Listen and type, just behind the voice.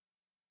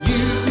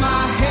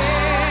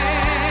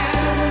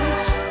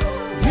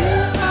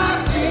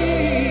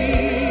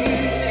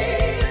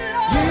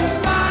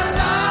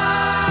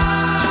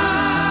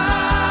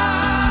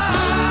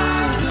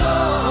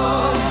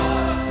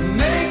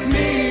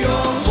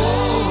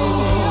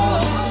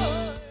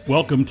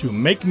Welcome to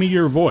Make Me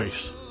Your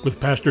Voice with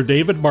Pastor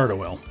David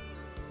Bardowell.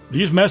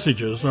 These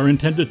messages are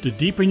intended to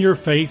deepen your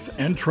faith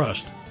and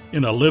trust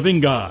in a living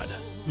God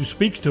who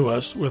speaks to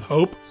us with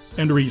hope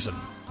and reason.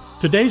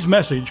 Today's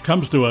message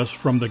comes to us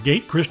from the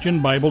Gate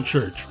Christian Bible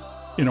Church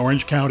in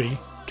Orange County,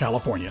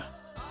 California.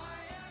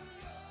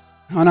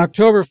 On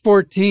October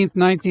 14th,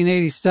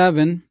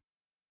 1987,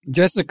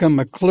 Jessica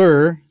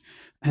McClure,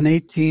 an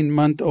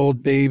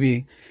 18-month-old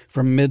baby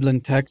from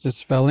Midland,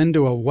 Texas, fell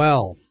into a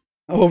well.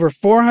 Over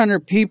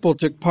 400 people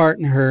took part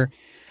in her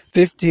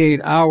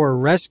 58-hour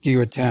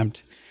rescue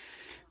attempt,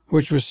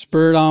 which was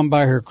spurred on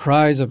by her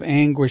cries of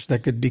anguish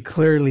that could be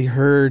clearly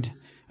heard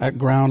at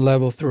ground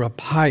level through a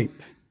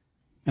pipe.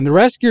 And the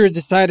rescuers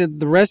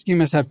decided the rescue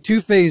must have two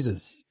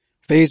phases.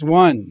 Phase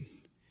 1,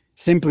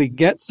 simply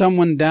get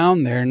someone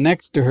down there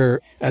next to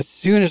her as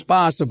soon as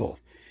possible.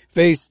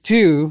 Phase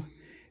 2,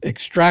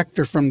 extract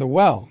her from the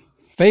well.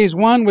 Phase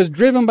 1 was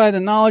driven by the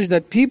knowledge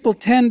that people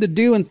tend to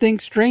do and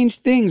think strange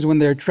things when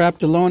they're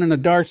trapped alone in a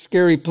dark,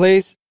 scary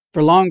place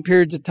for long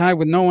periods of time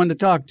with no one to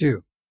talk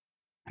to.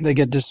 They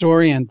get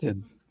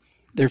disoriented.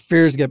 Their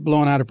fears get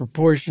blown out of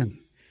proportion.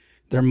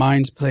 Their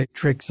minds play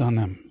tricks on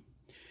them.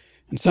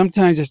 And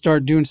sometimes they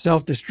start doing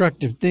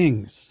self-destructive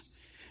things.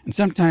 And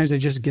sometimes they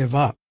just give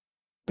up.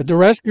 But the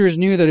rescuers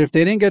knew that if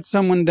they didn't get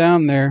someone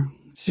down there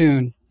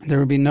soon, there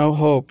would be no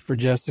hope for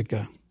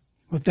Jessica.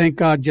 Well, thank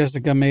God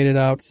Jessica made it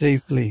out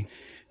safely.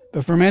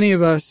 But for many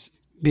of us,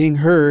 being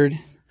heard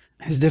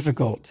is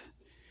difficult,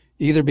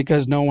 either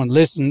because no one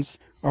listens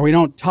or we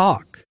don't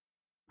talk.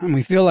 And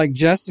we feel like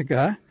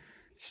Jessica,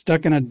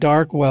 stuck in a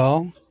dark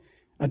well,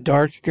 a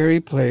dark, scary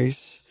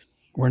place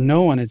where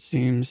no one, it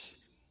seems,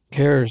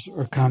 cares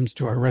or comes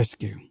to our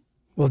rescue.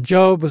 Well,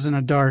 Job was in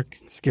a dark,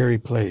 scary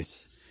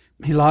place.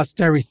 He lost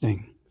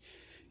everything.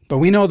 But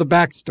we know the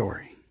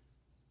backstory.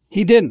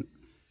 He didn't.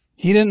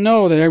 He didn't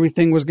know that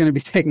everything was going to be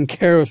taken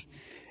care of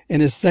in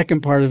his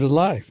second part of his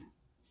life.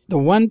 The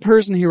one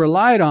person he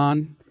relied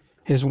on,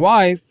 his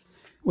wife,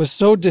 was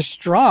so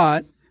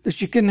distraught that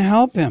she couldn't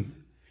help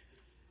him.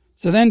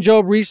 So then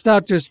Job reached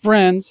out to his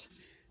friends,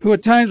 who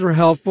at times were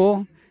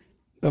helpful,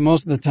 but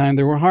most of the time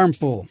they were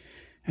harmful.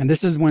 And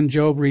this is when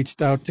Job reached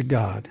out to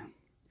God,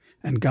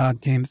 and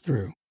God came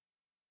through.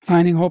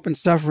 Finding Hope in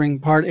Suffering,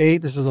 Part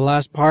 8. This is the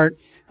last part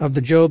of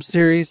the Job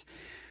series.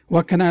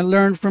 What can I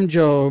learn from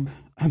Job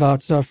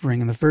about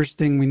suffering? And the first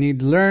thing we need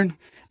to learn,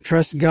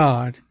 trust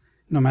God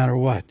no matter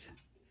what.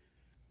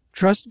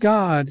 Trust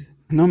God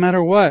no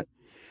matter what.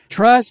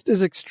 Trust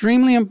is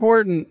extremely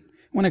important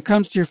when it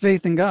comes to your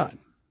faith in God.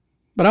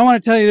 But I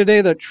want to tell you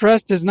today that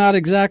trust is not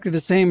exactly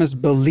the same as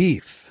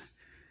belief.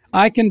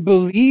 I can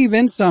believe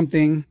in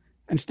something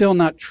and still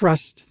not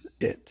trust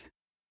it.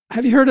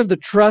 Have you heard of the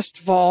trust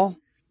fall?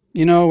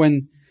 You know,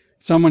 when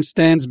someone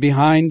stands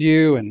behind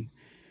you and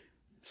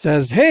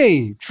says,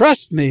 hey,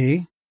 trust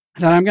me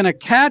that I'm going to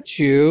catch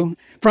you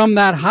from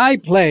that high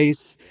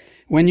place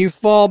when you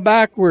fall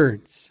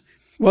backwards.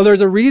 Well,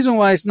 there's a reason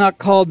why it's not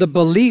called the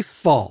belief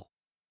fall.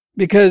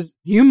 Because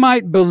you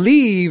might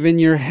believe in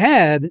your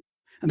head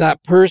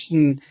that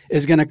person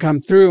is going to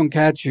come through and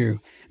catch you,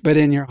 but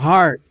in your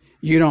heart,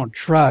 you don't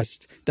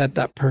trust that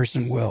that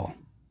person will.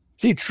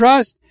 See,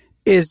 trust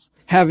is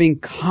having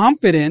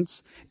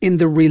confidence in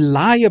the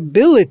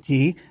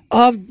reliability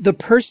of the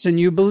person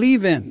you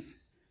believe in.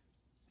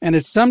 And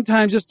it's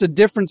sometimes just a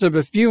difference of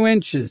a few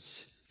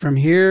inches from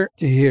here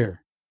to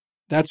here.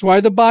 That's why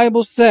the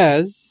Bible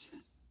says,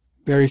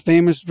 very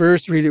famous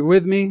verse, read it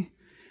with me,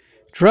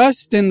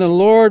 trust in the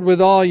Lord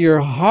with all your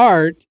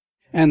heart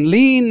and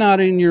lean not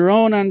in your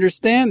own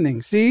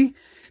understanding. See,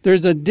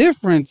 there's a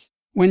difference.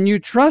 When you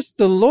trust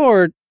the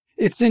Lord,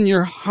 it's in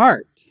your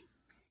heart.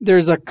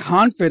 There's a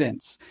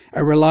confidence,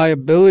 a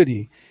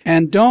reliability.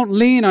 And don't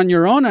lean on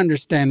your own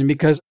understanding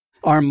because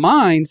our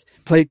minds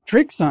play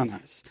tricks on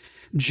us.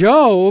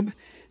 Job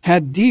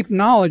had deep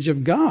knowledge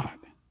of God.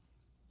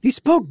 He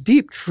spoke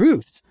deep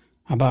truths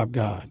about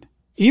God,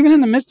 even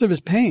in the midst of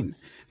his pain.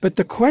 But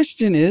the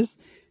question is,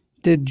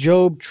 did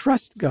Job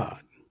trust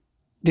God?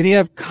 Did he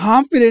have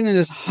confidence in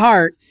his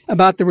heart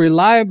about the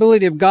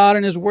reliability of God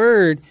and his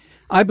word?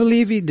 I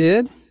believe he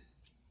did.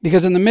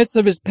 Because in the midst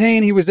of his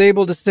pain, he was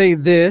able to say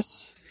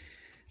this,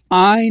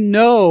 I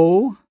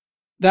know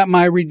that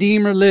my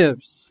Redeemer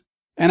lives.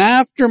 And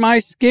after my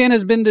skin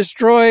has been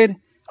destroyed,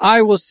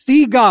 I will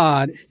see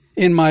God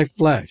in my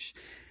flesh.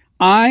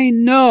 I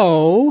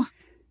know,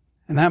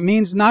 and that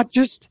means not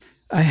just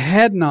a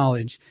head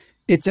knowledge.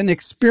 It's an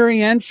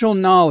experiential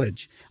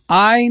knowledge.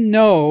 I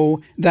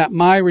know that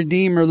my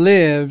Redeemer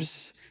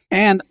lives,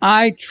 and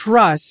I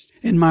trust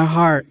in my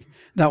heart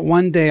that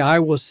one day I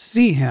will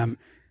see him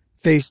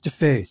face to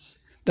face,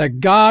 that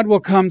God will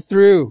come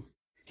through.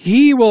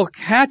 He will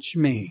catch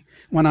me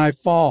when I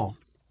fall,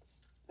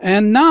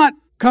 and not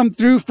come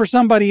through for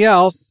somebody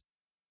else,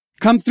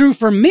 come through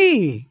for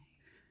me.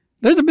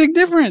 There's a big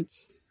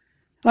difference.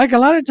 Like a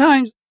lot of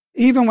times,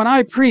 even when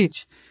I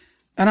preach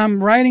and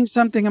I'm writing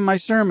something in my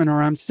sermon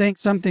or I'm saying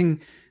something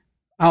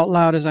out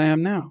loud as I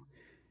am now,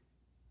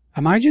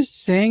 am I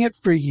just saying it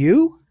for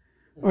you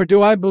or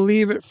do I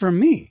believe it for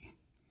me?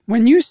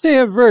 When you say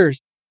a verse,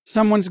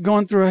 someone's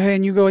going through a hay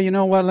and you go, you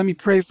know what, let me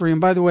pray for you.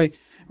 And by the way,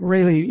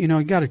 really,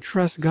 you got to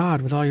trust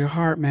God with all your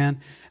heart, man.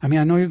 I mean,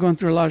 I know you're going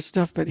through a lot of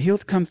stuff, but he'll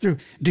come through.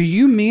 Do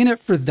you mean it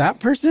for that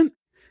person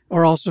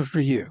or also for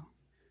you?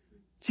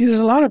 See, there's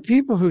a lot of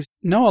people who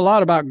know a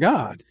lot about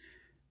God,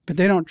 but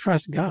they don't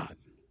trust God.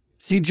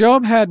 See,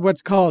 Job had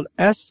what's called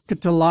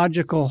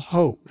eschatological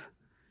hope,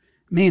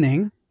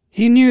 meaning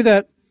he knew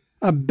that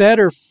a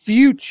better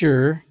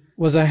future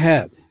was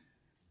ahead,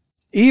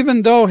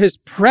 even though his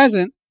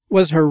present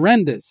was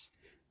horrendous.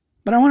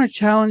 But I want to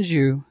challenge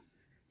you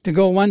to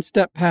go one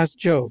step past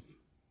Job.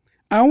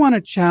 I want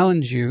to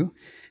challenge you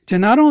to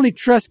not only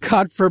trust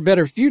God for a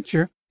better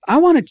future, I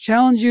want to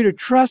challenge you to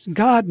trust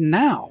God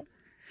now.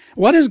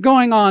 What is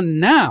going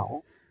on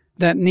now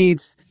that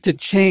needs to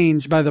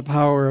change by the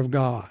power of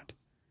God?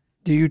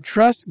 Do you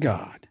trust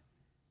God?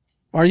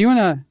 Are you in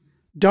a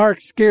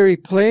dark, scary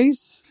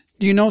place?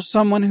 Do you know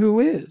someone who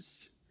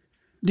is?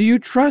 Do you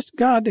trust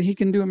God that he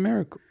can do a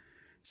miracle?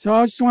 So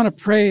I just want to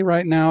pray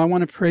right now. I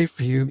want to pray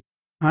for you.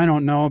 I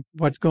don't know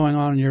what's going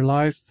on in your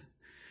life.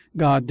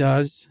 God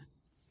does.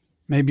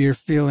 Maybe you're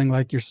feeling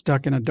like you're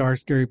stuck in a dark,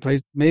 scary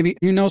place. Maybe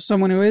you know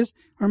someone who is,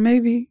 or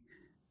maybe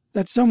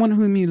that someone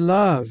whom you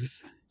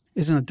love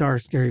is in a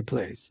dark, scary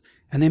place,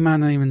 and they might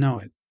not even know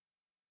it.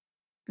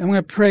 I'm going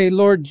to pray,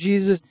 Lord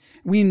Jesus,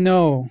 we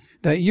know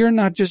that you're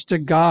not just a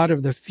God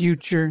of the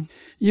future.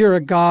 You're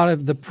a God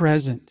of the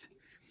present.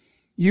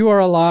 You are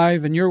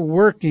alive, and you're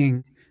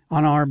working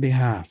on our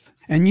behalf.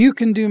 And you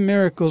can do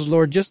miracles,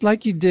 Lord, just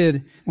like you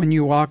did when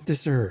you walked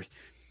this earth.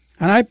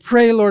 And I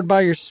pray, Lord,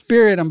 by your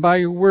Spirit and by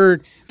your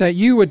word, that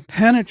you would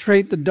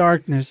penetrate the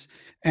darkness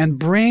and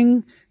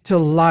bring to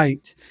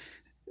light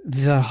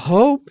the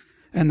hope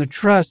and the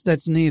trust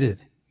that's needed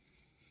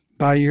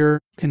by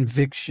your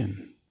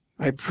conviction.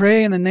 I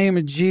pray in the name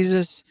of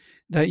Jesus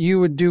that you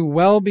would do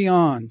well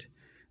beyond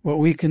what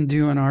we can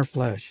do in our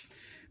flesh,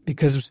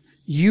 because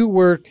you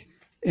work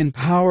in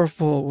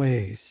powerful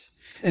ways.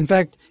 In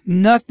fact,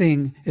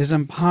 nothing is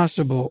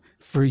impossible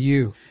for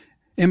you.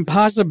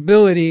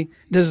 Impossibility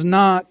does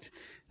not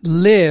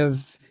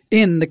live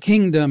in the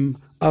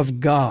kingdom of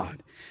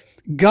God.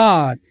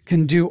 God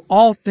can do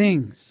all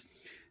things.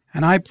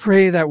 And I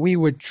pray that we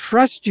would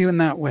trust you in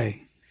that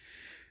way.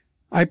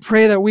 I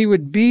pray that we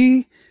would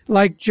be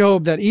like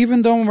Job, that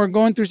even though when we're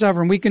going through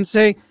suffering, we can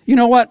say, you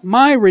know what?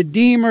 My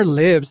Redeemer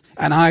lives,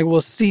 and I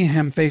will see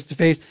him face to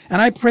face.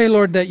 And I pray,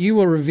 Lord, that you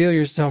will reveal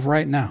yourself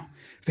right now,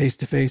 face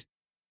to face.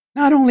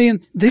 Not only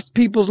in this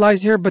people's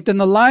lives here, but in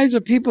the lives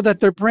of people that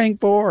they're praying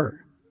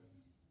for.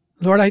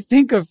 Lord, I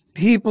think of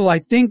people, I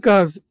think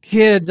of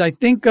kids, I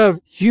think of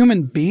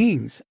human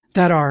beings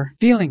that are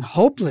feeling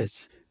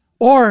hopeless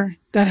or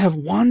that have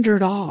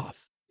wandered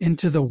off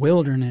into the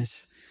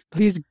wilderness.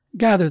 Please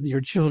gather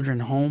your children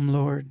home,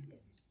 Lord.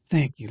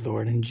 Thank you,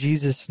 Lord. In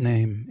Jesus'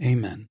 name,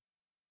 amen.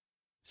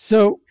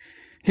 So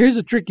here's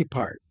the tricky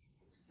part.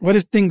 What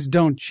if things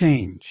don't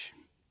change?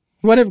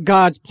 What if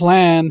God's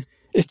plan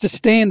is to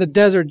stay in the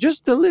desert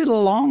just a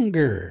little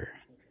longer?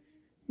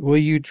 Will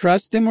you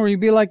trust him, or will you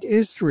be like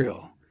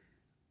Israel,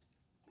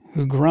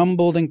 who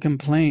grumbled and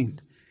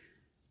complained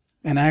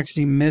and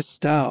actually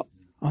missed out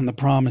on the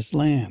promised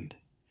land?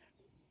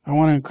 I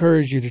want to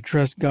encourage you to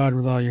trust God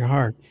with all your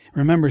heart.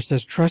 Remember, it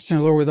says, trust in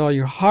the Lord with all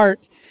your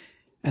heart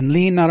and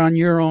lean not on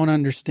your own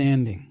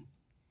understanding.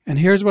 And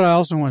here's what I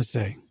also want to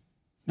say,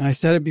 and I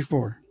said it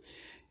before.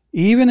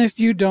 Even if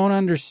you don't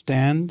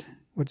understand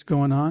what's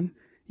going on,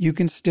 you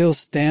can still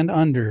stand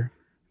under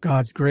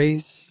God's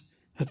grace,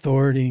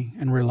 authority,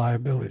 and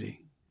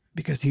reliability,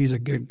 because he's a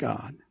good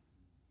God.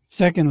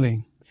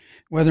 Secondly,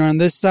 whether on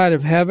this side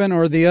of heaven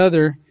or the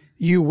other,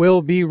 you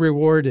will be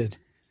rewarded.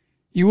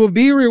 You will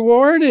be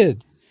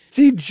rewarded.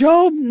 See,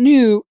 Job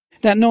knew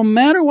that no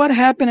matter what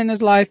happened in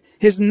his life,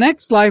 his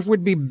next life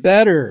would be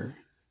better.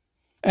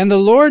 And the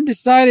Lord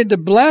decided to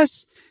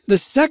bless the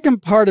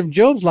second part of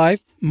Job's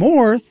life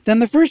more than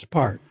the first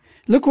part.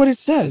 Look what it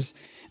says.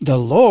 The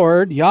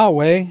Lord,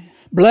 Yahweh,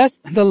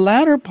 blessed the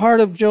latter part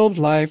of Job's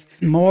life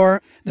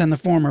more than the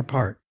former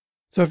part.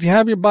 So if you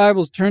have your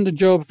Bibles, turn to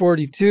Job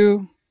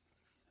 42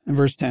 and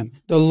verse 10.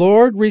 The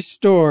Lord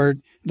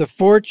restored the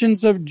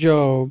fortunes of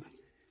Job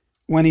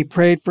when he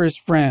prayed for his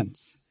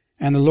friends,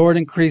 and the Lord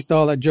increased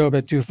all that Job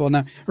had twofold.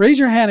 Now, raise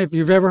your hand if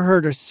you've ever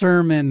heard a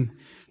sermon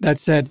that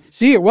said,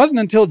 see, it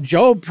wasn't until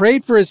Job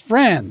prayed for his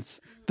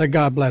friends that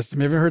God blessed him.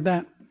 Have you ever heard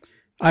that?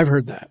 I've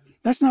heard that.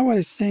 That's not what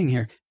it's saying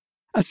here.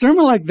 A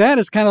sermon like that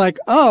is kind of like,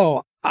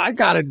 oh, I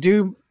got to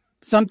do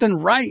something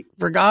right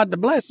for God to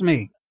bless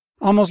me.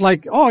 Almost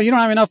like, oh, you don't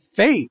have enough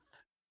faith.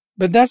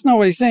 But that's not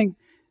what he's saying.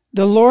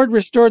 The Lord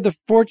restored the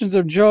fortunes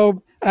of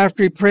Job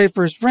after he prayed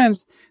for his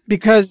friends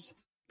because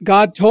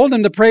God told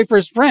him to pray for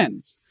his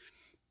friends.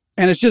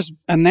 And it's just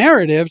a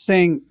narrative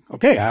saying,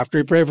 okay, after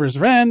he prayed for his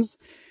friends,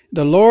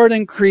 the Lord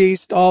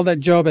increased all that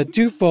Job had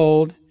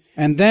twofold.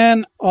 And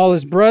then all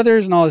his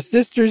brothers and all his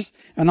sisters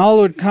and all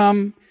who had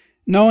come,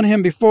 known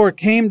him before,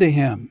 came to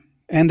him.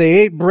 And they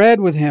ate bread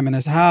with him in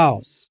his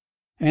house.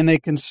 And they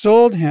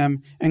consoled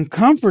him and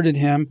comforted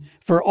him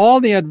for all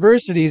the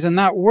adversities. And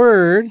that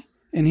word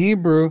in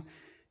Hebrew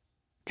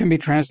can be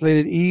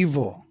translated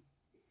evil.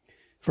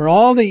 For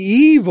all the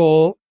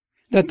evil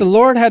that the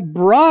Lord had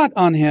brought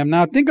on him.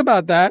 Now think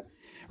about that.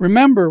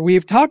 Remember,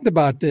 we've talked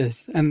about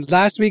this, and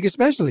last week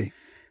especially.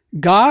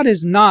 God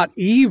is not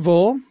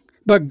evil,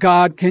 but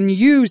God can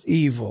use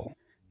evil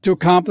to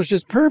accomplish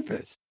his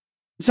purpose.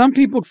 Some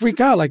people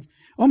freak out like,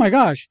 oh my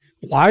gosh,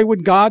 why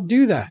would God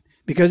do that?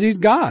 Because he's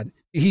God.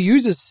 He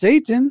uses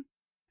Satan.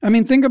 I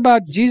mean, think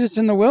about Jesus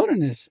in the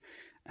wilderness.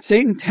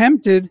 Satan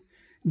tempted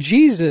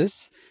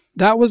Jesus.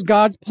 That was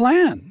God's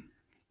plan.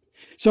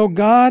 So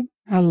God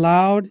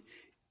allowed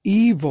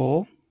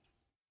evil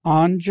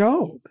on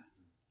Job.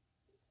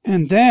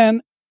 And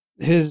then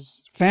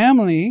his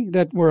family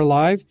that were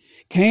alive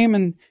came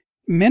and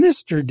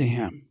ministered to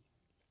him.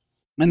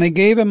 And they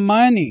gave him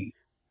money.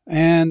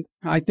 And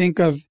I think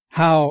of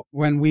how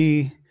when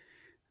we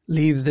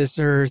leave this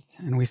earth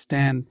and we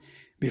stand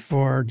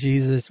before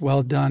Jesus,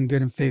 well done,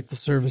 good and faithful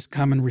service,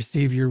 come and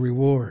receive your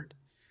reward.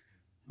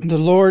 The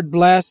Lord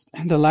blessed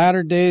the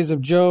latter days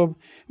of Job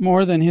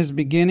more than his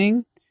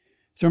beginning.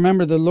 So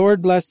remember, the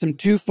Lord blessed him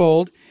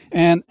twofold,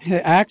 and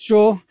the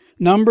actual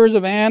numbers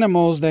of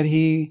animals that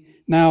he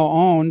now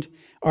owned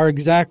are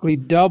exactly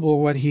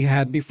double what he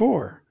had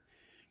before.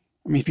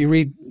 I mean, if you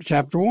read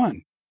chapter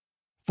 1,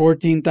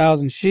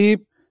 14,000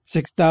 sheep,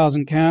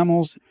 6,000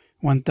 camels,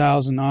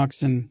 1,000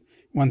 oxen,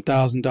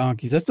 1,000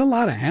 donkeys. That's a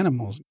lot of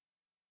animals.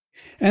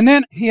 And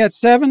then he had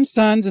 7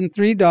 sons and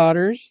 3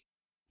 daughters.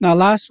 Now,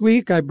 last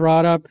week I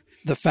brought up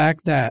the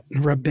fact that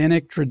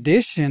rabbinic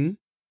tradition,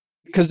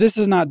 because this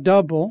is not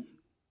double,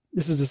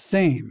 this is the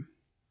same.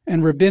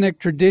 And rabbinic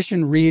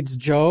tradition reads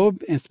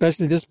Job,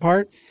 especially this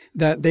part,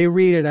 that they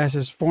read it as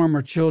his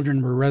former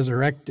children were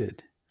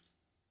resurrected.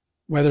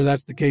 Whether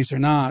that's the case or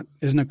not,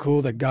 isn't it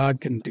cool that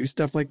God can do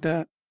stuff like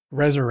that?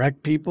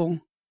 Resurrect people?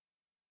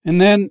 And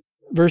then,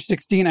 verse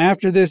 16,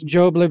 after this,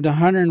 Job lived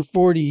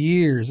 140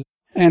 years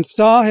and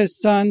saw his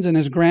sons and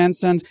his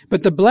grandsons.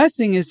 But the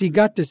blessing is he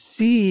got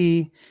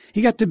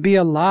to be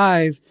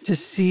alive to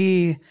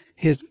see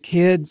his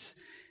kids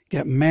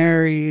get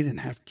married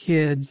and have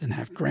kids and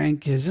have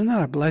grandkids. Isn't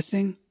that a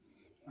blessing?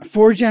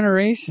 4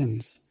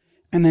 generations.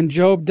 And then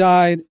Job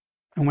died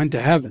and went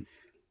to heaven.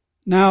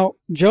 Now,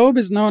 Job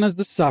is known as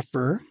the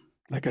sufferer,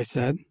 like I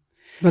said,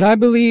 but I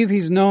believe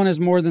he's known as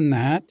more than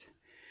that.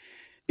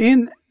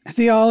 In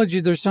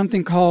theology, there's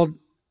something called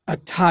a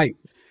type.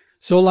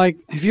 So like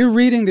if you're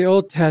reading the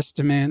Old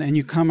Testament and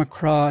you come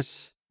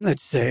across,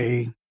 let's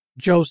say,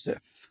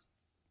 Joseph,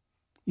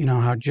 you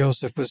know how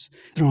Joseph was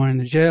thrown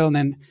into jail, and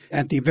then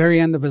at the very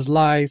end of his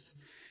life,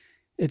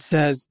 it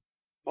says,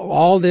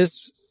 all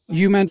this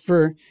you meant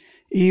for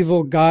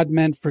evil, God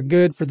meant for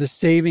good, for the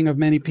saving of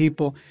many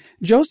people.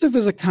 Joseph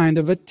is a kind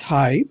of a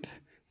type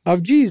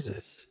of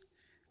Jesus,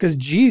 because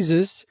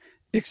Jesus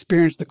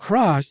experienced the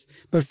cross,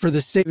 but for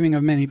the saving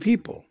of many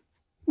people.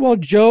 Well,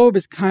 Job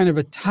is kind of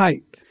a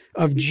type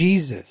of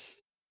Jesus,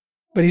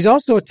 but he's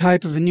also a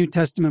type of a New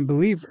Testament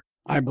believer,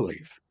 I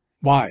believe.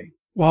 Why?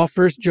 Well,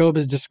 first, Job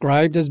is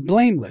described as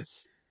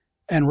blameless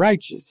and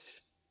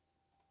righteous,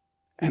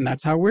 and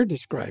that's how we're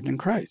described in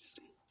Christ.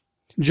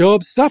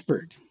 Job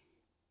suffered.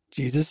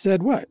 Jesus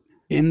said what?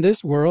 In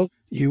this world,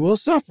 you will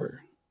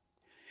suffer.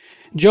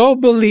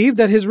 Job believed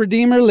that his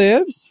Redeemer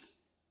lives.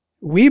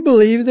 We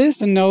believe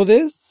this and know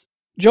this.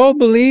 Job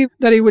believed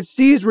that he would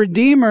see his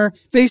Redeemer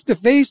face to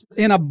face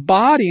in a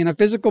body, in a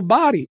physical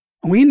body.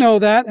 We know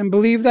that and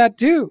believe that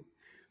too.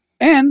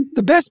 And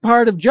the best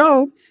part of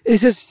Job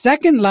is his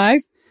second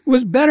life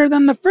was better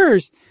than the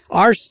first.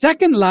 Our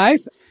second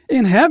life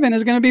in heaven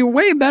is going to be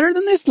way better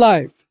than this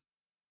life.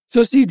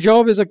 So see,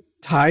 Job is a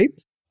type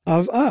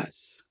of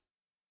us,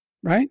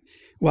 right?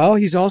 Well,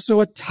 he's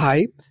also a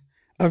type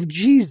of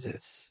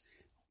Jesus.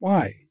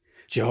 Why?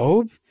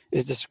 Job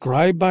is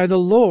described by the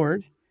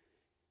Lord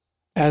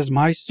as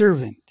my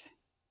servant.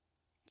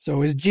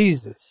 So is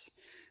Jesus.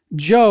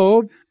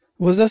 Job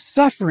was a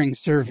suffering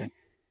servant.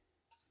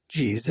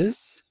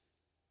 Jesus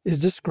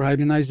is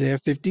described in Isaiah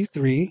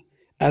 53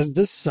 as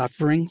the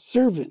suffering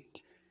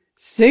servant.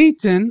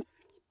 Satan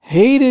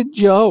hated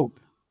Job.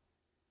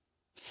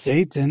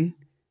 Satan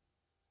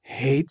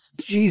hates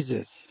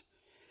Jesus.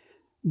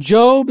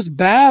 Job's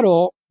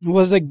battle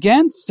was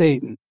against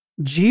Satan.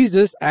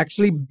 Jesus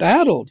actually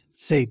battled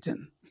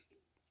Satan.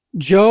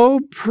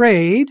 Job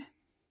prayed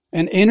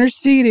and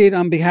interceded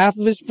on behalf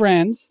of his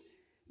friends.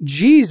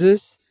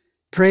 Jesus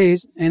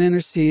prays and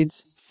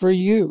intercedes for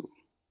you.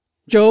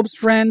 Job's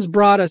friends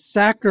brought a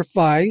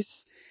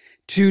sacrifice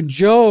to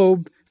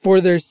Job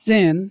for their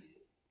sin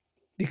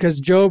because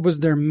Job was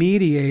their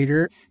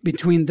mediator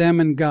between them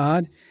and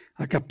God,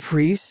 like a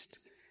priest.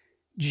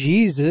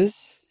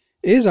 Jesus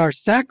is our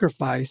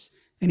sacrifice,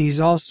 and he's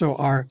also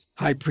our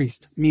high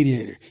priest,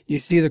 mediator. You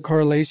see the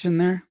correlation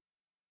there?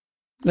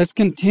 Let's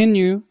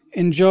continue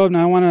in Job.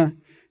 Now I want to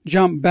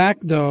jump back,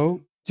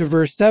 though, to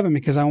verse 7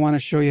 because I want to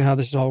show you how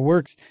this all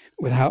works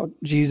with how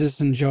Jesus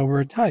and Job are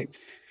a type.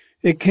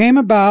 It came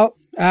about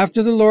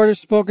after the Lord had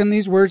spoken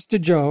these words to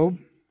Job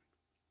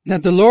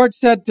that the Lord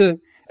said to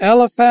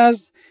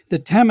Eliphaz the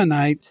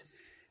Temanite,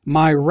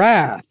 my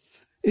wrath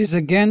is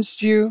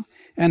against you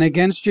and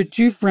against your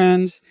 2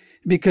 friends,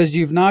 because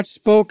you've not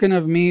spoken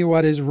of me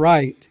what is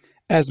right,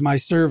 as my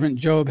servant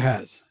Job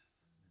has.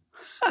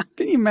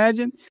 Can you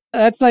imagine?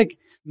 That's like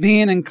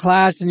being in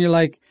class and you're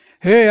like,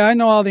 hey, I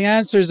know all the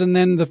answers. And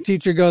then the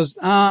teacher goes,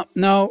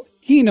 no,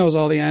 he knows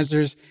all the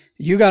answers.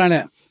 You got an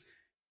F.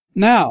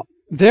 Now,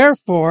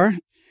 therefore,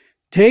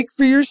 take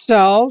for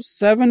yourselves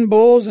 7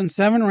 bulls and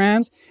 7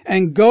 rams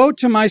and go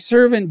to my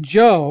servant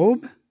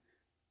Job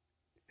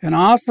and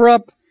offer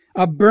up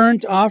a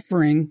burnt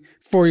offering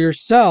for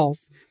yourself,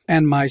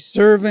 and my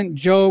servant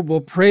Job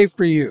will pray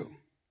for you.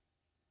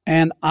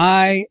 And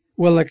I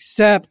will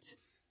accept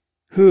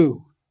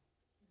who?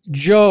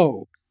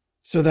 Job,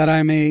 so that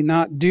I may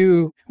not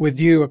do with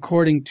you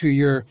according to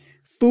your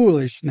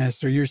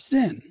foolishness or your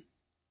sin.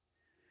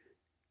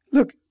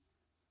 Look,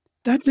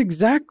 that's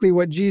exactly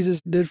what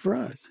Jesus did for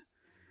us.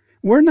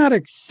 We're not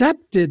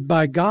accepted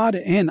by God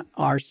in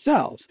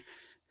ourselves.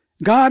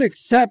 God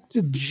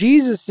accepted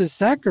Jesus'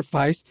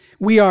 sacrifice.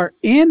 We are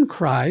in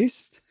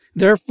Christ.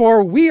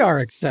 Therefore, we are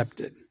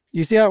accepted.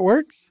 You see how it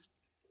works?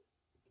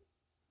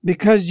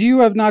 Because you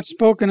have not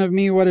spoken of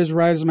me what is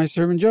right, as my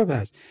servant Job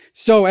has.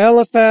 So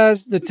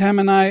Eliphaz the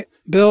Temanite,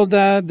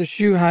 Bildad the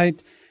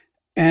Shuhite,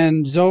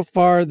 and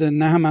Zophar the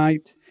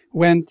Naamite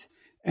went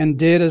and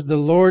did as the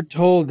Lord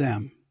told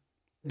them.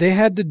 They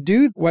had to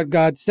do what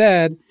God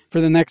said for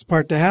the next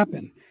part to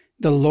happen.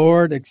 The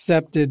Lord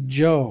accepted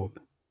Job.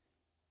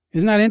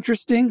 Isn't that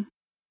interesting?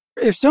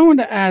 If someone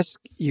to ask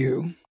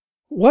you,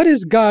 what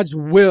is God's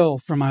will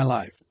for my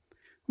life?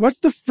 What's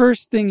the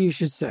first thing you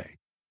should say?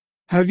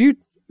 Have you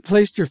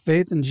placed your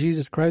faith in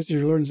Jesus Christ as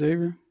your Lord and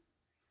Savior?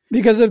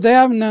 Because if they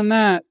haven't done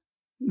that,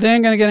 they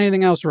ain't going to get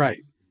anything else right.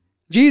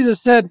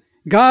 Jesus said,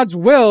 God's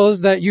will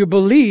is that you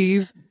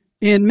believe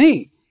in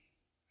me.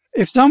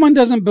 If someone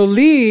doesn't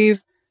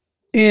believe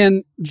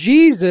in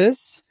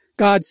Jesus,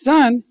 God's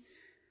Son,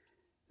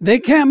 they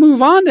can't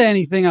move on to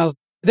anything else.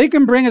 They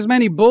can bring as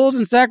many bulls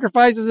and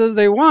sacrifices as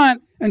they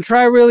want and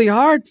try really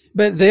hard,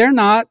 but they're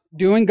not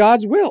doing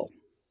God's will.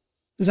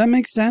 Does that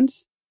make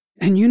sense?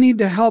 And you need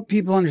to help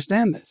people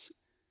understand this.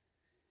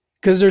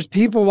 Because there's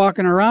people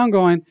walking around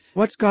going,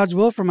 what's God's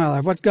will for my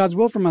life? What's God's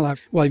will for my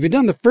life? Well, have you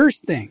done the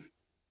first thing?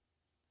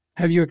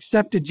 Have you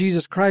accepted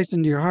Jesus Christ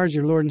into your heart as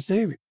your Lord and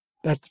Savior?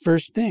 That's the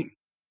first thing.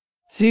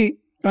 See,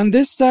 on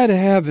this side of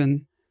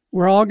heaven,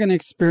 we're all going to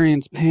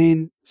experience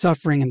pain,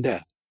 suffering, and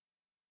death.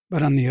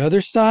 But on the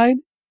other side,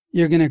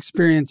 you're going to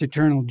experience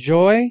eternal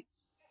joy,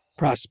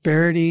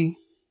 prosperity,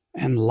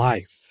 and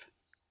life.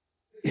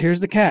 Here's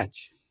the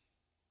catch.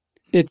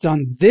 It's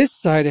on this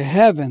side of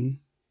heaven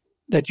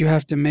that you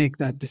have to make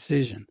that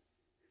decision.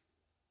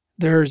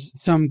 There's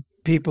some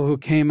people who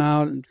came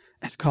out, and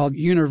it's called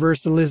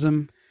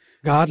universalism.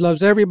 God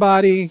loves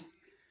everybody,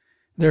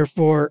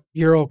 therefore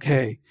you're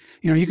okay.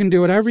 You can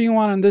do whatever you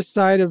want on this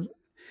side of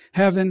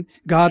heaven.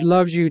 God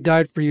loves you,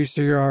 died for you,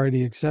 so you're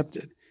already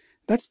accepted.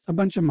 That's a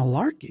bunch of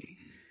malarkey.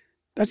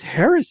 That's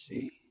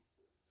heresy.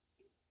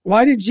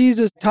 Why did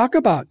Jesus talk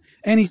about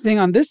anything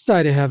on this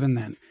side of heaven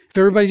then? If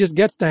everybody just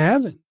gets to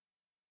heaven.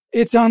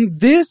 It's on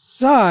this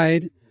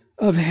side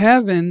of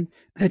heaven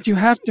that you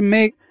have to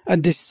make a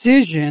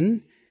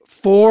decision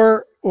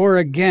for or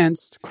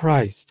against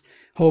Christ.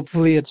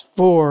 Hopefully it's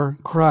for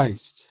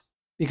Christ.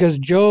 Because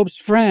Job's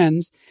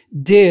friends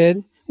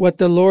did what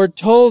the Lord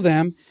told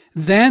them,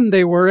 then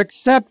they were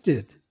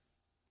accepted.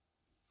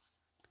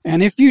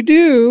 And if you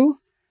do,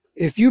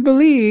 if you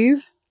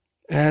believe,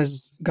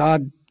 as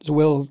God's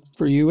will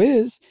for you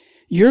is,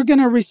 you're going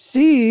to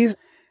receive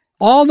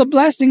all the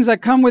blessings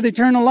that come with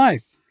eternal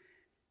life.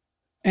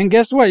 And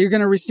guess what? You're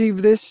going to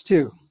receive this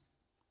too.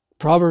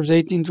 Proverbs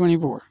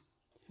 18:24.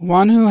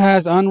 One who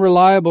has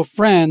unreliable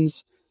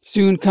friends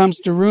soon comes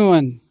to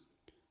ruin,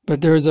 but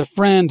there is a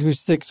friend who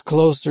sticks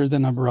closer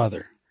than a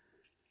brother.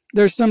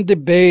 There's some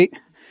debate.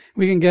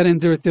 We can get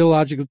into a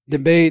theological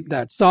debate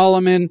that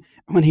Solomon,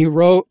 when he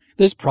wrote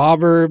this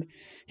proverb,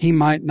 he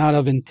might not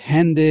have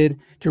intended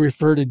to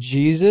refer to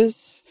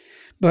Jesus.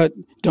 But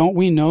don't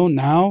we know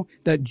now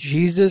that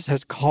Jesus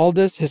has called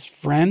us his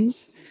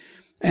friends?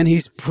 And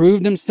he's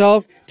proved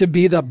himself to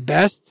be the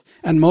best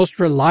and most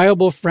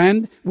reliable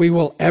friend we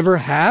will ever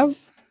have?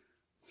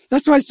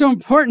 That's why it's so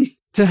important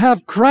to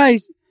have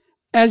Christ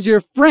as your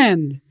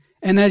friend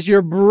and as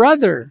your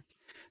brother,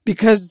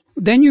 because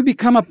then you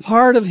become a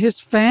part of his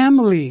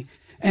family,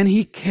 and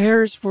he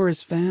cares for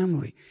his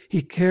family.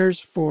 He cares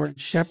for and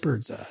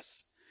shepherds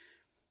us.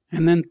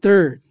 And then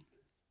third,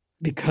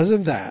 because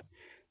of that,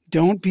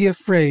 don't be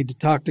afraid to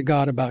talk to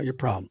God about your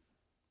problem.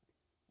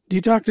 Do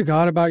you talk to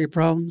God about your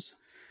problems?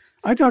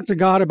 I talk to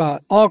God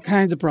about all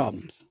kinds of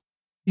problems.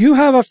 You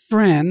have a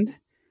friend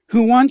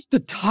who wants to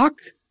talk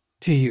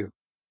to you,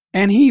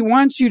 and he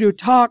wants you to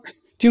talk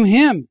to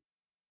him.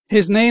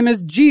 His name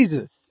is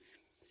Jesus.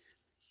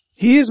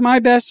 He is my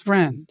best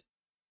friend.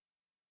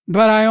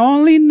 But I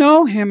only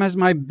know him as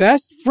my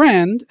best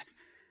friend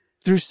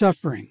through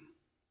suffering.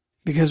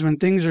 Because when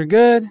things are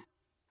good,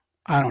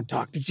 I don't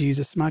talk to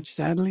Jesus much,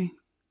 sadly.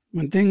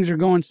 When things are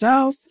going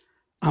south,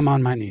 I'm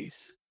on my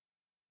knees.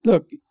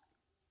 Look,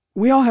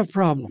 we all have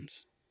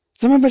problems.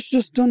 Some of us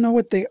just don't know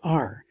what they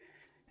are.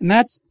 And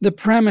that's the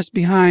premise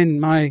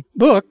behind my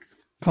book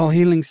called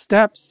Healing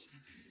Steps,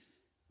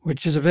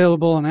 which is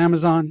available on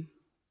Amazon.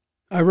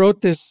 I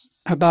wrote this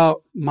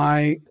about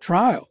my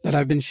trial that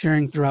I've been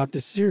sharing throughout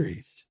this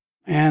series.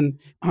 And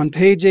on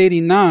page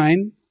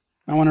 89,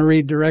 I want to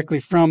read directly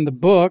from the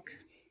book.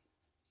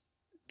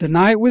 The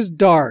night was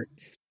dark,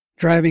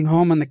 driving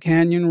home on the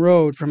canyon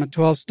road from a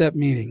 12-step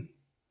meeting.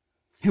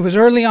 It was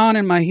early on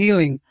in my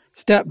healing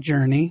step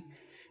journey,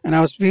 and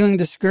I was feeling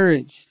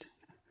discouraged.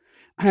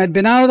 I had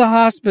been out of the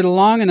hospital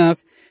long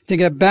enough to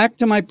get back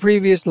to my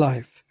previous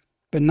life,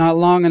 but not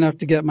long enough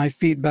to get my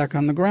feet back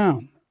on the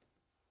ground.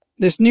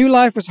 This new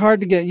life was hard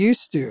to get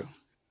used to.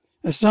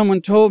 As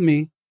someone told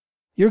me,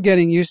 "You're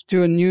getting used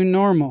to a new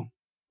normal."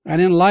 I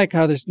didn't like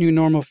how this new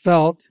normal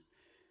felt,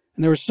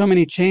 and there were so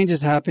many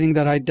changes happening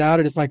that I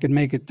doubted if I could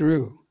make it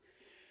through.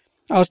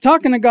 I was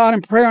talking to God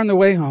in prayer on the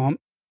way home,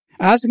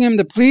 asking Him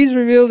to please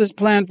reveal this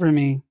plan for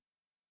me.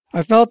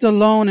 I felt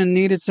alone and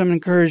needed some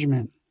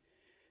encouragement.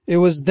 It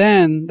was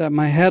then that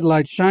my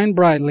headlights shined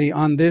brightly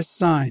on this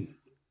sign: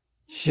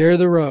 Share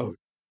the road.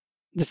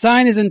 The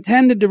sign is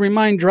intended to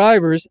remind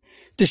drivers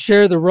to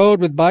share the road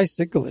with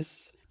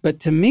bicyclists, but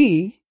to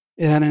me,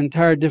 it had an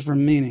entire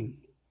different meaning.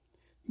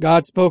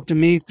 God spoke to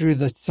me through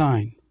the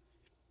sign.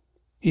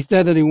 He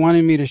said that He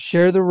wanted me to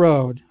share the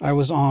road I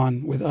was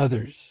on with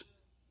others.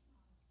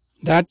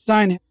 That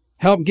sign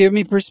helped give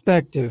me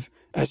perspective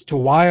as to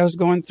why I was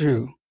going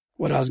through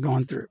what I was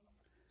going through.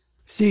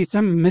 See,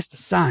 some miss the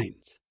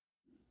signs.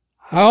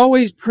 I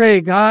always pray,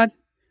 God,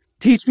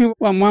 teach me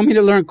what you want me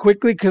to learn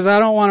quickly, because I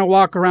don't want to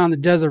walk around the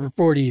desert for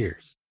 40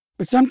 years.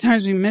 But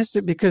sometimes we miss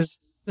it because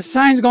the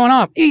sign's going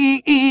off.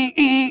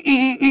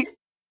 And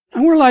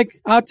we're like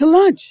out to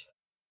lunch.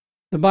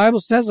 The Bible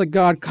says that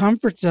God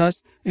comforts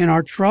us in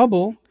our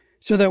trouble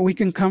so that we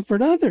can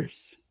comfort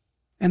others.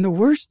 And the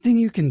worst thing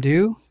you can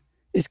do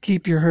is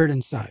keep your hurt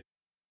inside.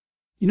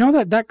 You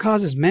know that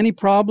causes many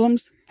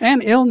problems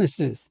and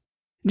illnesses.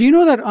 Do you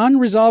know that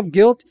unresolved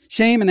guilt,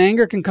 shame, and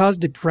anger can cause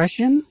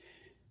depression?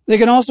 They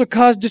can also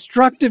cause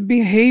destructive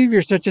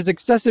behavior such as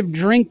excessive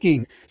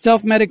drinking,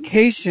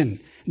 self-medication,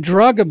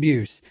 drug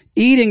abuse,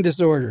 eating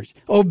disorders,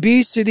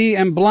 obesity,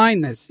 and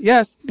blindness.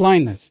 Yes,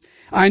 blindness.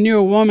 I knew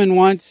a woman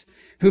once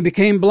who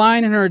became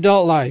blind in her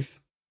adult life,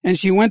 and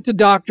she went to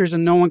doctors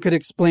and no one could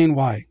explain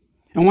why.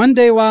 And one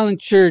day while in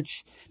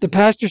church, the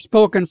pastor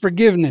spoke on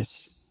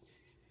forgiveness.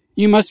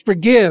 You must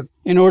forgive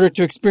in order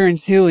to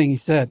experience healing, he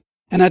said.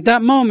 And at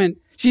that moment,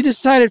 she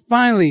decided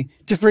finally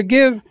to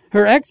forgive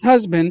her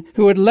ex-husband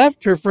who had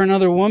left her for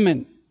another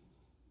woman.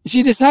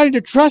 She decided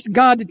to trust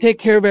God to take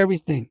care of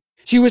everything.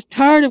 She was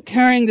tired of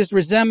carrying this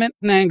resentment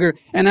and anger,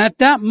 and at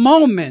that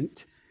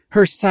moment,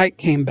 her sight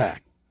came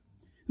back.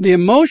 The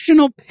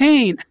emotional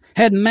pain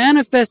had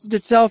manifested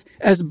itself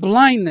as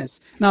blindness.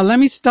 Now, let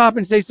me stop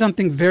and say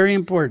something very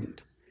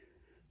important.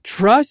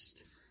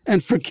 Trust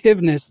and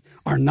forgiveness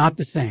are not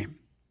the same.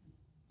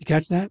 You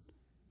catch that?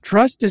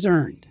 Trust is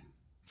earned.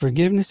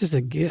 Forgiveness is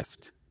a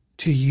gift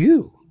to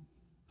you.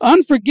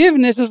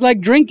 Unforgiveness is like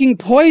drinking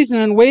poison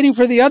and waiting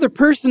for the other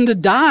person to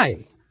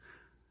die.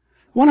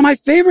 One of my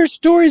favorite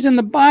stories in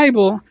the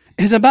Bible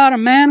is about a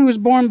man who was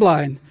born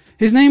blind.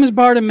 His name is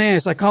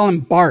Bartimaeus. I call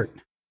him Bart.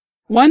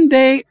 One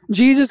day,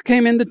 Jesus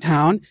came into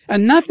town,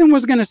 and nothing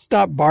was going to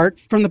stop Bart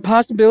from the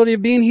possibility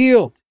of being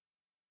healed.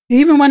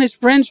 Even when his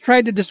friends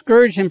tried to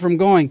discourage him from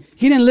going,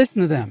 he didn't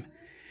listen to them.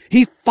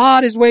 He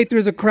fought his way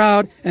through the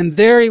crowd, and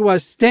there he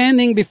was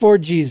standing before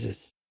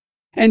Jesus.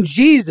 And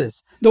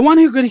Jesus, the one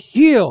who could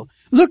heal,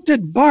 looked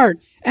at Bart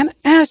and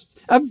asked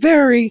a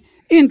very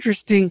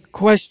interesting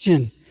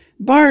question.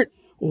 Bart,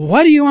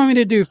 what do you want me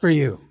to do for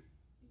you?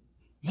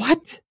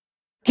 What?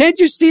 Can't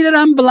you see that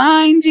I'm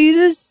blind,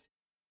 Jesus?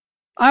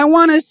 I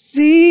want to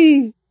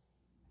see.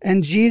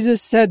 And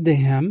Jesus said to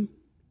him,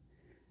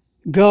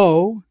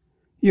 Go,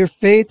 your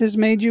faith has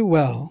made you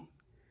well.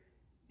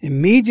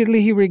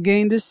 Immediately he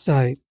regained his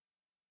sight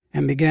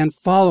and began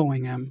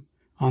following him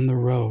on the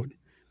road.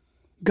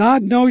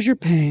 God knows your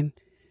pain.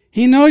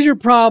 He knows your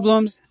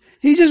problems.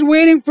 He's just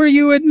waiting for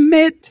you to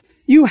admit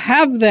you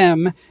have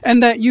them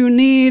and that you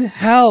need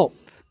help.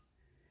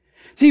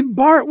 See,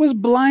 Bart was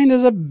blind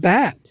as a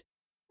bat.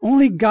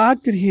 Only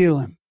God could heal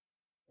him.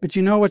 But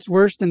you know what's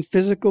worse than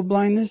physical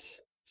blindness?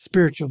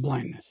 Spiritual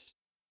blindness.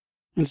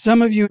 And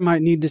some of you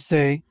might need to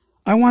say,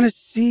 I want to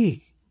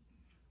see.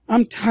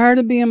 I'm tired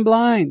of being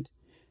blind.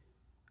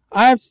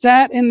 I've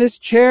sat in this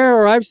chair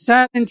or I've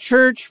sat in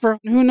church for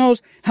who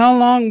knows how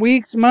long,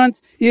 weeks,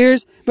 months,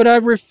 years, but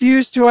I've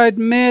refused to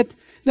admit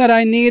that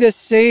I need a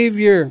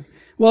Savior.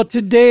 Well,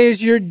 today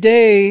is your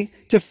day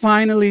to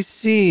finally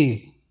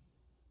see.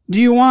 Do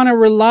you want a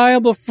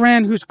reliable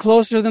friend who's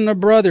closer than a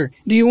brother?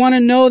 Do you want to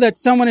know that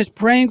someone is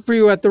praying for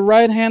you at the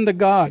right hand of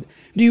God?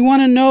 Do you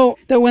want to know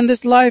that when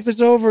this life is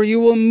over,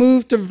 you will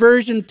move to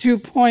version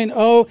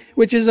 2.0,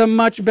 which is a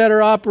much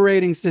better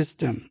operating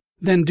system?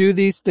 Then do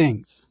these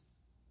things.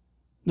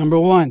 Number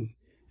 1,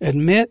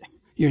 admit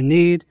your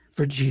need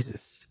for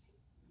Jesus.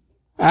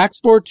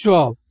 Acts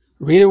 4:12.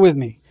 Read it with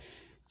me.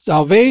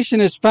 Salvation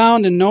is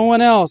found in no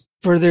one else,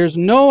 For there's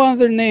no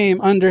other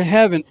name under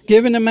heaven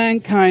given to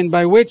mankind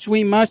by which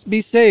we must be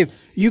saved.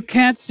 You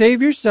can't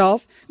save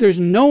yourself. There's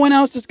no one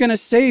else that's going to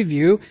save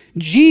you.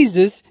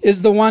 Jesus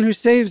is the one who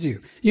saves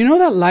you. You know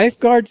that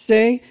lifeguards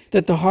say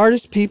that the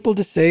hardest people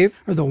to save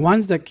are the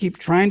ones that keep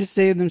trying to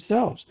save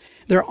themselves.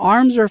 Their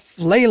arms are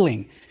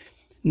flailing.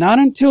 Not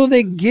until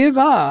they give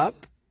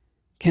up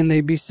can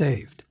they be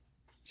saved.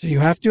 So you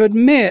have to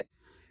admit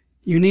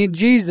you need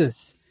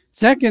Jesus.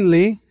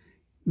 Secondly,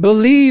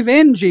 believe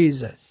in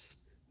Jesus.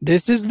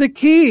 This is the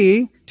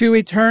key to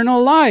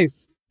eternal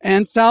life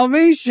and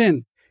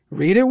salvation.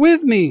 Read it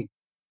with me.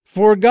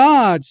 For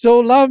God so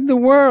loved the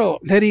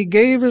world that he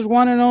gave his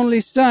one and only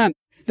Son,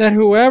 that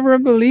whoever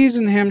believes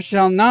in him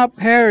shall not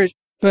perish,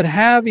 but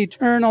have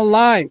eternal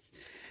life.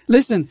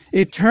 Listen,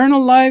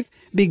 eternal life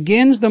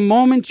begins the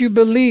moment you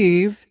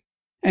believe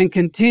and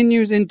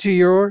continues into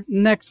your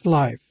next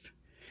life.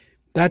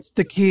 That's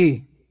the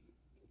key.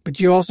 But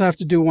you also have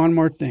to do one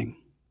more thing.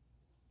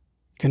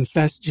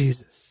 Confess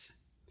Jesus.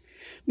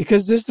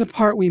 Because this is the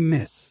part we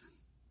miss.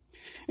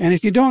 And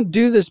if you don't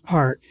do this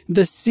part,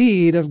 the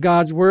seed of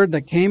God's word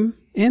that came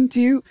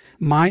into you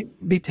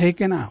might be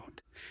taken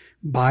out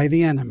by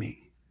the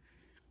enemy.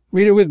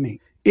 Read it with me.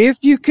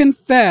 If you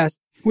confess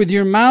with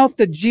your mouth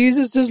that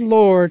Jesus is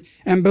Lord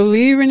and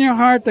believe in your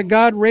heart that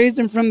God raised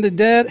him from the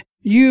dead,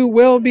 you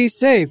will be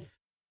saved.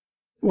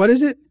 What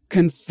is it?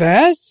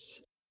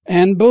 Confess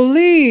and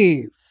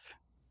believe.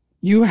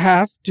 You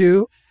have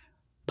to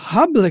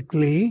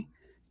publicly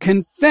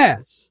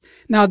confess.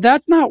 Now,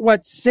 that's not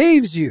what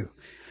saves you.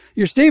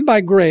 You're saved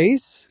by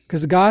grace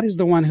because God is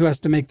the one who has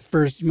to make the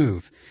first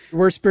move.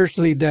 We're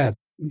spiritually dead.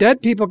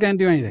 Dead people can't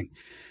do anything.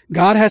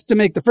 God has to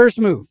make the first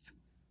move.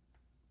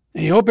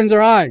 And he opens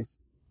our eyes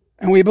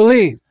and we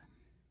believe.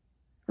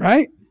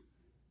 Right?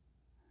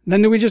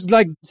 Then do we just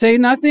say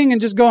nothing and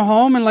just go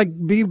home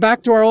and be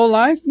back to our old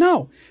life?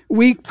 No.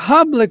 We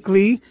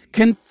publicly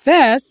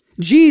confess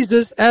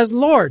Jesus as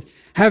Lord.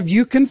 Have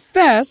you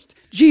confessed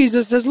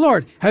Jesus as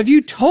Lord? Have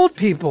you told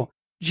people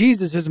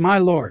Jesus is my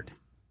Lord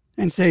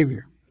and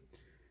Savior?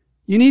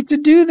 You need to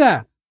do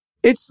that.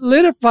 It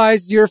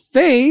solidifies your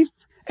faith,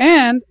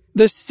 and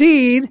the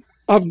seed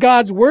of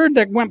God's word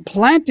that went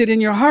planted in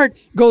your heart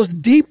goes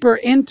deeper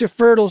into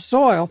fertile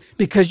soil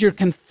because you're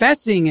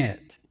confessing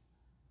it.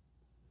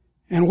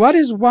 And what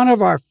is one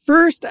of our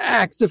first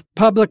acts of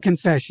public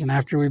confession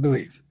after we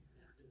believe?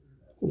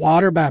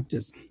 Water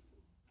baptism.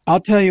 I'll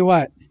tell you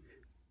what,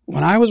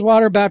 when I was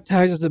water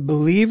baptized as a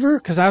believer,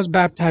 because I was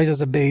baptized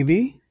as a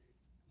baby,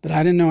 but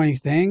I didn't know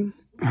anything.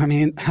 I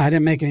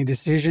didn't make any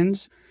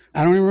decisions.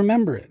 I don't even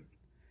remember it.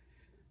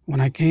 When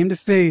I came to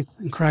faith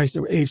in Christ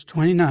at age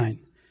 29,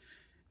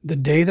 the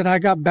day that I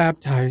got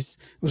baptized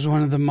was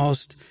one of the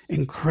most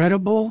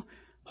incredible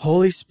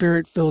Holy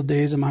Spirit-filled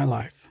days of my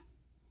life.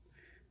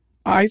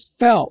 I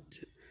felt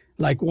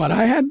like what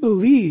I had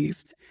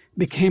believed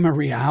became a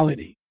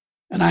reality.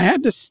 And I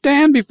had to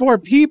stand before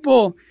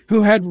people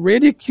who had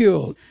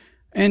ridiculed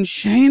and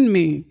shamed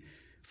me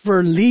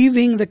for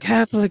leaving the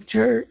Catholic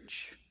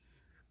Church.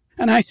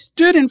 And I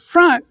stood in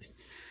front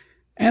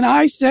and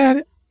I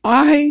said,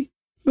 I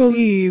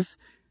believe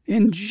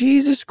in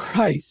Jesus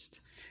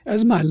Christ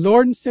as my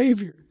Lord and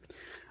Savior.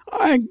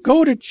 I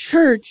go to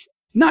church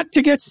not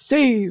to get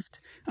saved.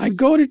 I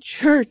go to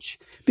church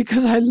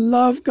because I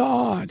love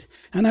God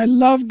and I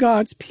love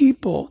God's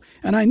people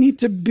and I need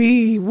to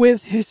be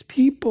with his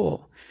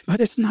people. But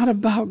it's not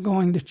about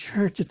going to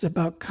church. It's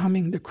about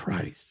coming to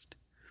Christ.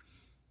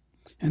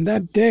 And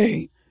that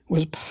day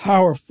was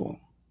powerful.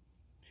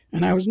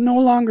 And I was no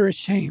longer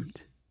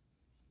ashamed.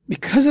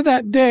 Because of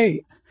that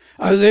day,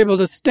 I was able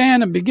to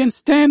stand and begin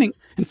standing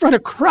in front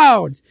of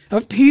crowds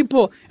of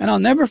people. And I'll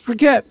never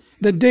forget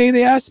the day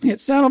they asked me at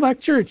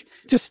Saddleback Church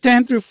to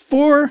stand through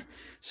 4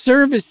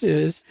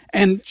 services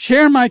and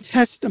share my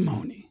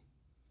testimony.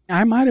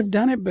 I might have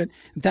done it, but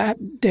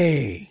that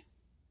day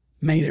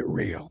made it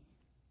real.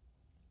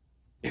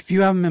 If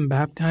you haven't been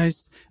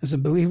baptized as a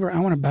believer, I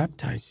want to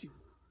baptize you.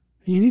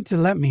 You need to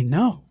let me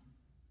know.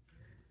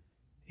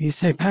 You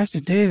say,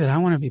 Pastor David, I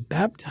want to be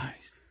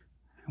baptized.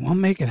 And we'll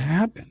make it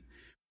happen.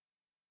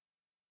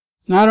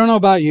 Now, I don't know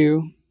about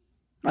you.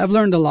 I've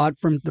learned a lot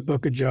from the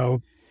book of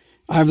Job.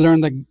 I've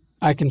learned that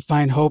I can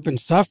find hope in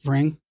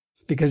suffering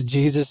because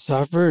Jesus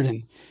suffered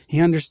and he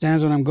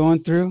understands what I'm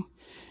going through.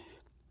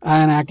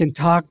 And I can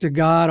talk to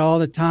God all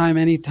the time,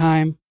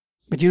 anytime.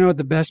 But you know what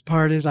the best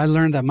part is? I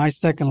learned that my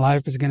second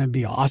life is going to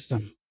be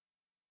awesome.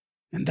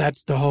 And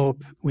that's the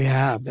hope we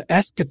have, the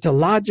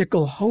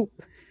eschatological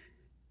hope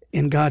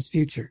in God's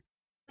future.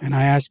 And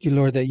I ask you,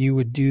 Lord, that you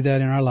would do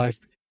that in our life.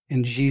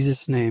 In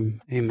Jesus'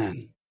 name,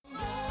 amen.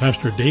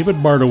 Pastor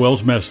David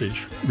Bardowell's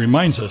message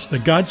reminds us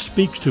that God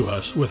speaks to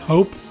us with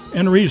hope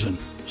and reason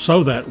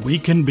so that we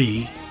can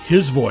be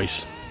his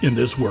voice in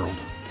this world.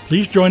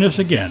 Please join us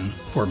again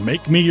for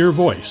Make Me Your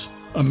Voice,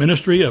 a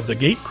ministry of the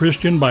Gate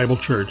Christian Bible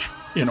Church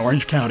in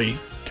Orange County,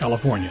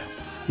 California.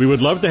 We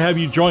would love to have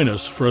you join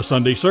us for a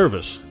Sunday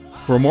service.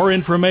 For more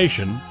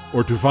information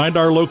or to find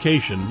our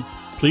location,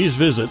 please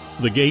visit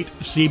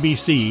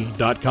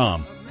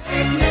thegatecbc.com.